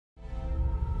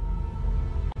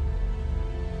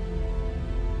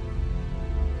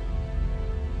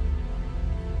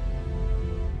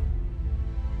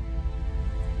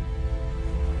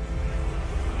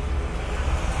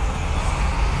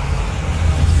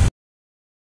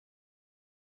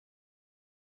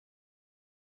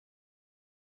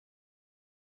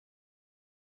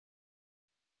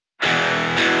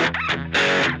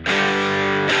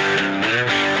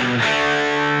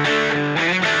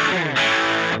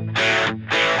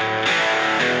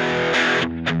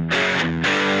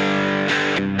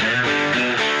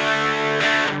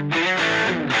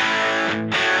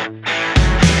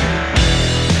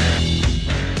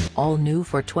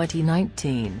for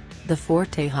 2019, the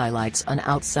Forte highlights an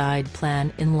outside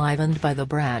plan enlivened by the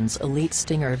brand's elite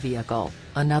Stinger vehicle,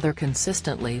 another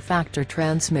consistently factor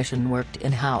transmission worked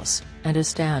in-house, and a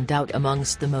standout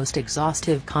amongst the most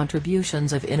exhaustive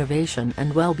contributions of innovation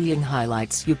and well-being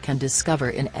highlights you can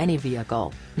discover in any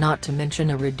vehicle, not to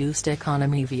mention a reduced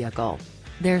economy vehicle.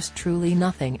 There's truly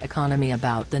nothing economy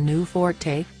about the new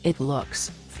Forte. It looks,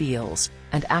 feels,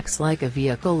 and acts like a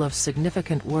vehicle of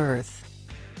significant worth.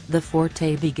 The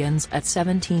Forte begins at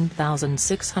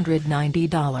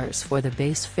 $17,690 for the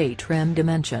base FE trim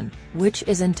dimension, which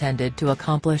is intended to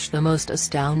accomplish the most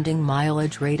astounding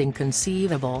mileage rating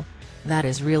conceivable. That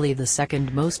is really the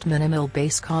second most minimal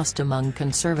base cost among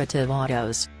conservative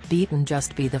autos, beaten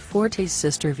just by the Forte's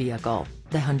sister vehicle,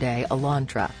 the Hyundai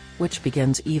Elantra, which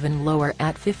begins even lower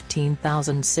at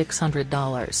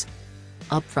 $15,600.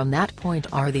 Up from that point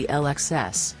are the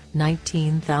LXS,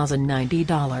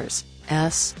 $19,090,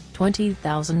 S,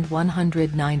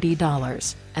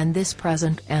 $20,190, and this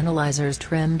present analyzer's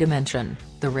trim dimension,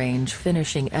 the range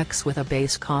finishing X with a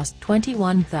base cost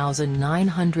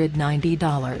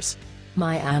 $21,990.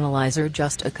 My analyzer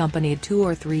just accompanied 2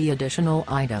 or 3 additional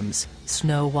items: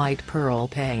 snow white pearl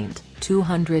paint,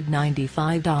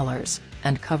 $295,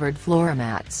 and covered floor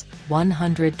mats,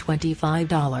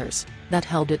 $125. That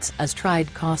held its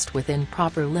as-tried cost within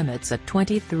proper limits at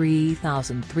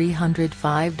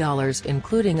 $23,305,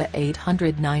 including a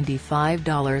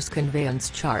 $895 conveyance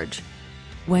charge.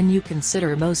 When you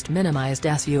consider most minimized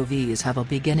SUVs have a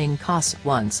beginning cost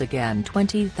once again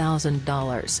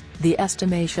 $20,000, the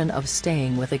estimation of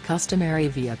staying with a customary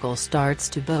vehicle starts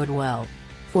to bode well.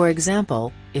 For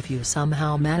example, if you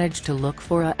somehow manage to look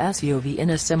for a SUV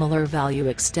in a similar value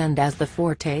extent as the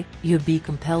Forte, you'd be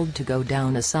compelled to go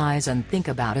down a size and think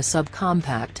about a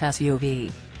subcompact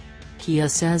SUV. Kia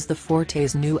says the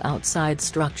Forte's new outside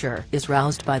structure is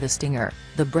roused by the Stinger,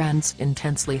 the brand's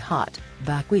intensely hot,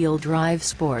 back-wheel drive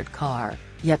sport car,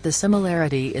 yet the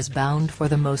similarity is bound for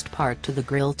the most part to the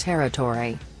grille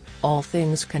territory. All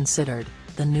things considered,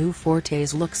 the new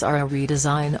Forte's looks are a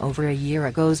redesign over a year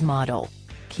ago's model.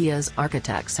 Kia's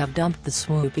architects have dumped the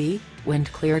swoopy,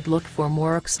 wind-cleared look for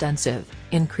more extensive,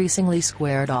 increasingly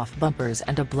squared-off bumpers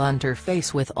and a blunter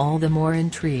face with all the more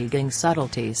intriguing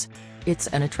subtleties. It's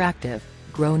an attractive,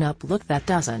 grown-up look that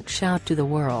doesn't shout to the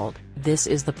world, "This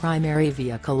is the primary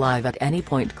vehicle I've at any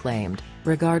point claimed,"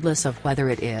 regardless of whether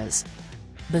it is.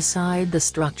 Beside the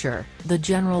structure, the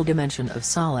general dimension of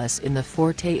solace in the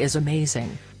Forte is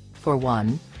amazing. For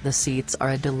one, the seats are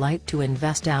a delight to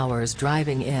invest hours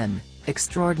driving in.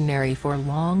 Extraordinary for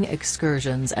long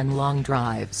excursions and long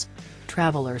drives.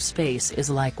 Traveler space is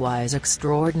likewise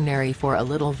extraordinary for a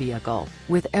little vehicle,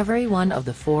 with every one of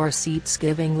the 4 seats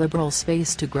giving liberal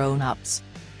space to grown-ups.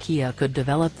 Kia could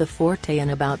develop the Forte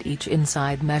in about each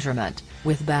inside measurement,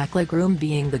 with backlegroom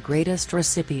being the greatest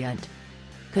recipient.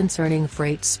 Concerning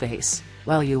freight space,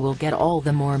 while you will get all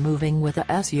the more moving with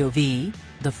a SUV,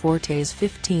 the Forte's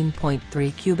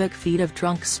 15.3 cubic feet of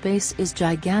trunk space is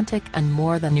gigantic and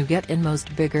more than you get in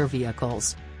most bigger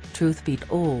vehicles. Truth be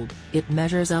told, it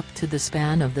measures up to the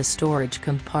span of the storage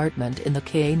compartment in the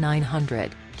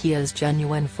K900, Kia's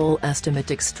genuine full-estimate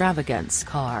extravagance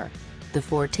car. The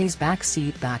Forte's back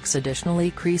seat backs additionally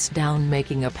crease down,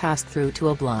 making a pass-through to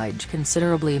oblige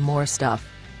considerably more stuff.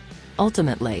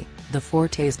 Ultimately, the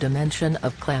Forte's dimension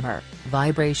of clamor,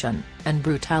 vibration, and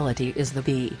brutality is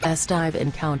the best I've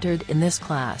encountered in this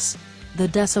class. The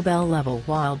decibel level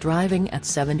while driving at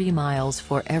 70 miles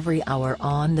for every hour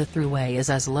on the thruway is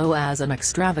as low as an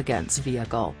extravagance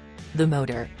vehicle. The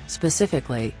motor,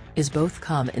 specifically, is both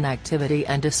calm in activity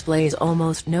and displays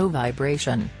almost no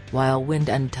vibration, while wind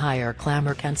and tire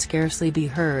clamor can scarcely be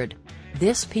heard.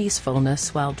 This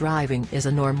peacefulness while driving is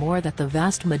a norm more that the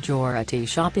vast majority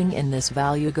shopping in this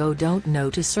value go don't know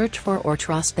to search for or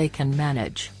trust they can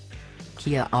manage.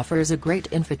 Kia offers a great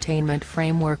infotainment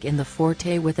framework in the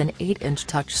Forte with an 8-inch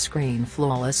touchscreen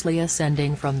flawlessly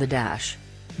ascending from the dash.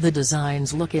 The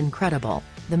designs look incredible,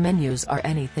 the menus are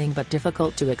anything but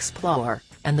difficult to explore,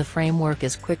 and the framework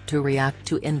is quick to react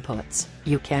to inputs.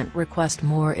 You can't request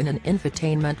more in an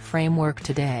infotainment framework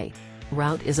today.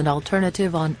 Route is an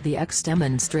alternative on the X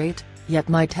Demonstrate, yet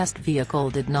my test vehicle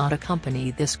did not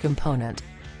accompany this component.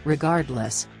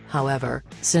 Regardless, however,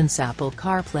 since Apple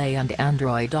CarPlay and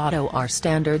Android Auto are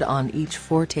standard on each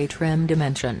Forte trim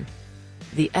dimension.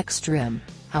 The X trim,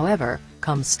 however,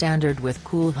 comes standard with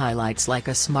cool highlights like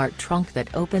a smart trunk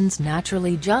that opens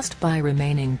naturally just by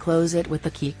remaining closed with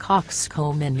the key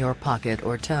coxcomb in your pocket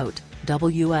or tote,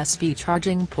 USB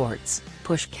charging ports,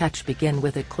 push-catch begin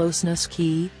with a closeness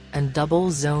key, and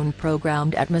double-zone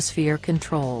programmed atmosphere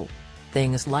control.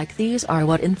 Things like these are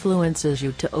what influences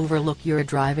you to overlook your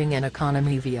driving an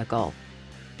economy vehicle.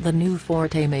 The new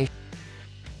Forte may